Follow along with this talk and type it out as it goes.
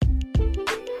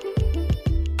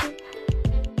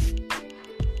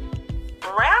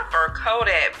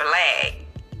Kodak Black,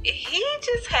 he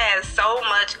just has so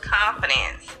much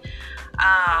confidence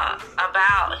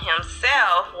about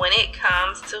himself when it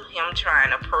comes to him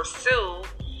trying to pursue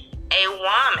a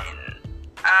woman.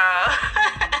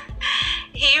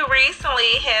 He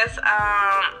recently has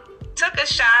took a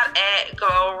shot at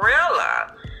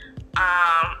Glorilla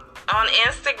on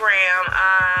Instagram.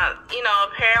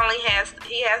 Apparently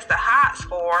he has the hots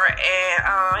for her,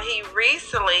 and he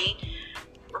recently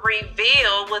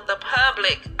revealed with the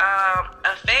public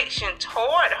affection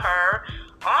toward her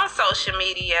on social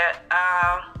media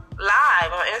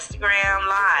live, on Instagram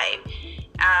live,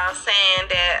 saying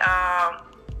that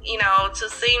to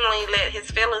seemingly let his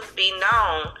feelings be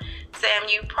known. Sam,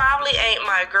 you probably ain't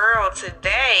my girl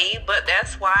today, but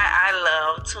that's why I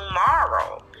love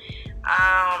tomorrow.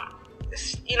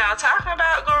 Talking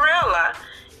about Glorilla,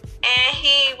 and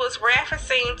he was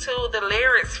referencing to the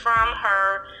lyrics from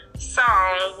her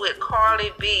song with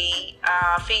Cardi B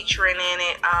featuring in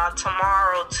it,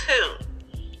 Tomorrow Too.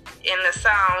 In the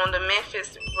song, the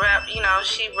Memphis rep,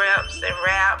 she reps and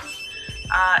raps.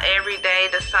 Every day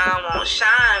the sun won't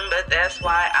shine, but that's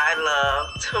why I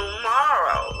love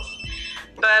tomorrows.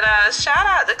 But shout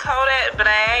out to Kodak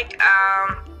Black.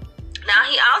 Now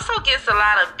he also gets a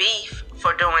lot of beef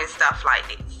for doing stuff like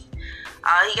this.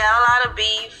 He got a lot of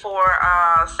beef for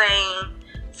saying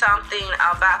something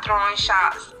about throwing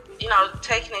shots,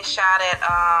 taking a shot at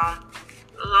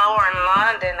Lauren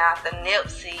London after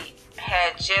Nipsey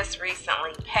had just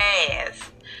recently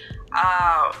passed.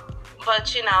 But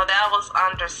that was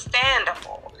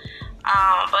understandable.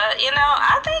 But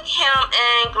I think him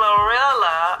and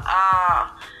Glorilla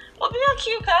would be a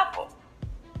cute couple.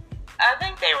 I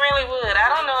think they really would. I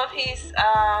don't know if he's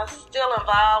still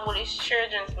involved with his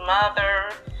children's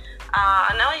mother.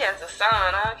 I know he has a son.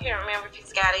 I can't remember if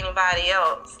he's got anybody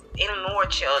else, any more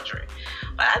children.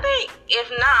 But I think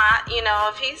if not,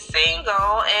 if he's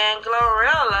single and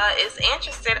Glorilla is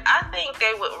interested, I think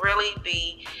they would really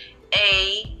be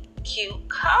a cute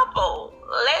couple.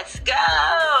 Let's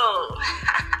go.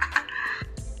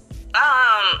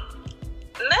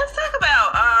 Let's talk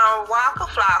about Waka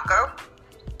Flocka.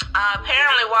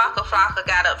 Apparently Waka Flocka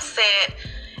got upset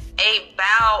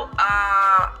about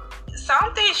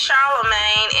something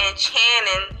Charlamagne and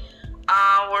Channing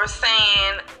were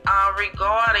saying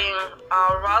regarding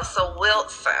Russell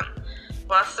Wilson.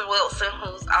 Russell Wilson,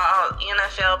 who's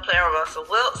NFL player Russell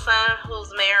Wilson,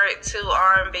 who's married to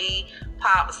R&B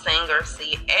pop singer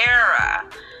Ciara.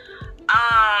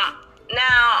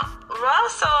 Now,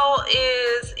 Russell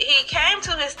he came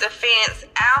to his defense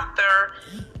after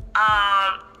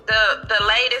the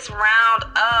latest round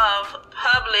of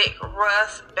public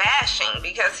Russ bashing,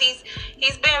 because he's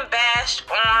been bashed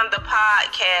on the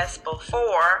podcast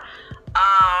before,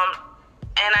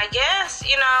 and I guess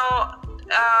he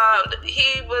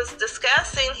was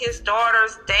discussing his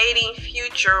daughter's dating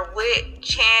future with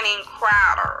Channing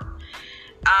Crowder.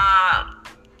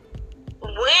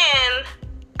 When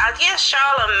I guess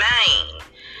Charlamagne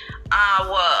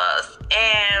was,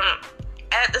 and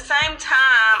at the same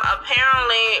time,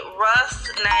 apparently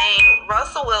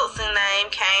Russell Wilson's name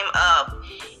came up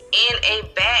in a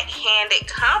backhanded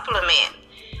compliment,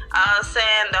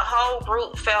 saying the whole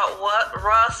group felt what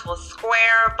Russ was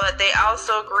square, but they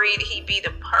also agreed he'd be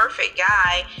the perfect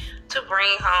guy to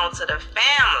bring home to the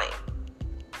family.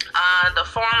 The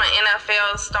former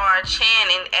NFL star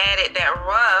Channing added that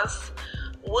Russ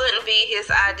wouldn't be his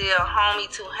ideal homie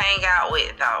to hang out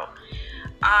with, though.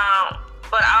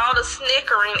 But all the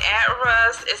snickering at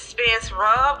Russ' expense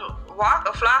rubbed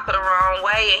Waka Flocka the wrong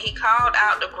way, and he called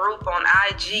out the group on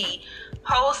IG,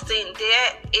 posting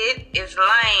that it is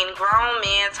lame, grown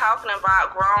men talking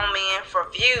about grown men for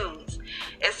views,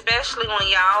 especially when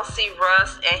y'all see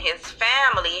Russ and his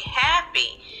family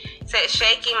happy. Said,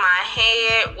 shaking my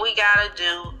head, we gotta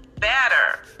do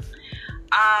better.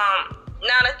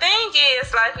 Now the thing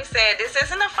is, like we said, this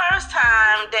isn't the first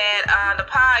time that the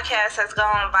podcast has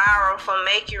gone viral for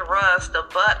making Russ the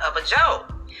butt of a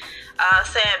joke.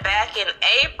 Saying back in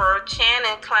April,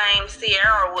 Channing claimed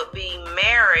Ciara wouldn't be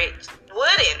married,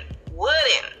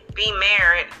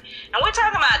 and we're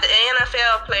talking about the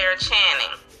NFL player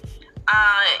Channing.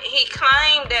 He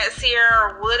claimed that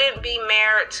Ciara wouldn't be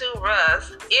married to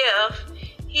Russ if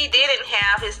he didn't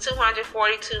have his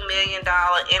 $242 million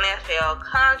NFL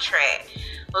contract,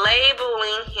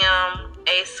 labeling him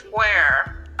a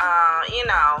square,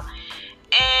 And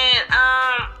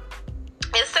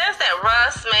it says that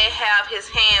Russ may have his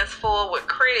hands full with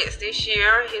critics this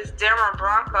year. His Denver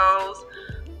Broncos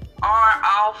are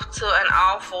off to an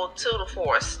awful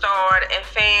 2-4 start, and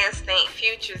fans think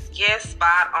Future's guest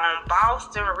spot on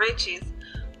Boston Richie's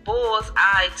bull's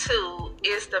eye too.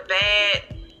 It's the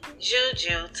bad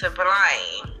juju to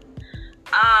blame.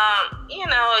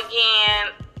 Again,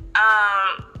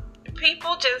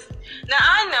 people just, now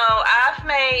I know I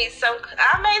made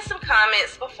some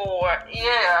comments before.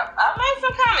 Yeah, I made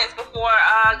some comments before,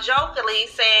 jokingly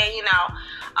saying,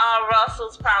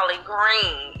 Russell's probably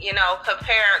green,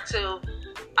 compared to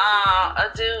a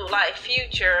dude like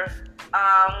Future,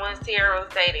 when Sierra was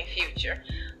dating Future.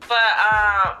 But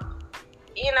I'm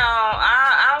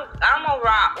gonna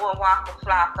rock with Waka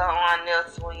Flocka on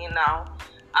this one.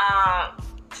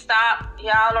 Stop,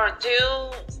 y'all are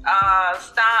dudes.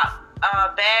 Stop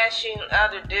bashing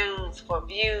other dudes for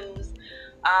views.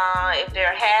 If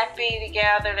they're happy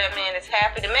together, that man is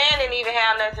happy. The man didn't even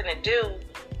have nothing to do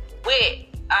with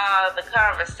the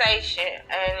conversation,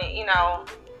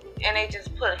 and they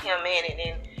just put him in it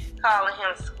and calling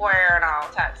him square and all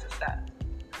types of stuff.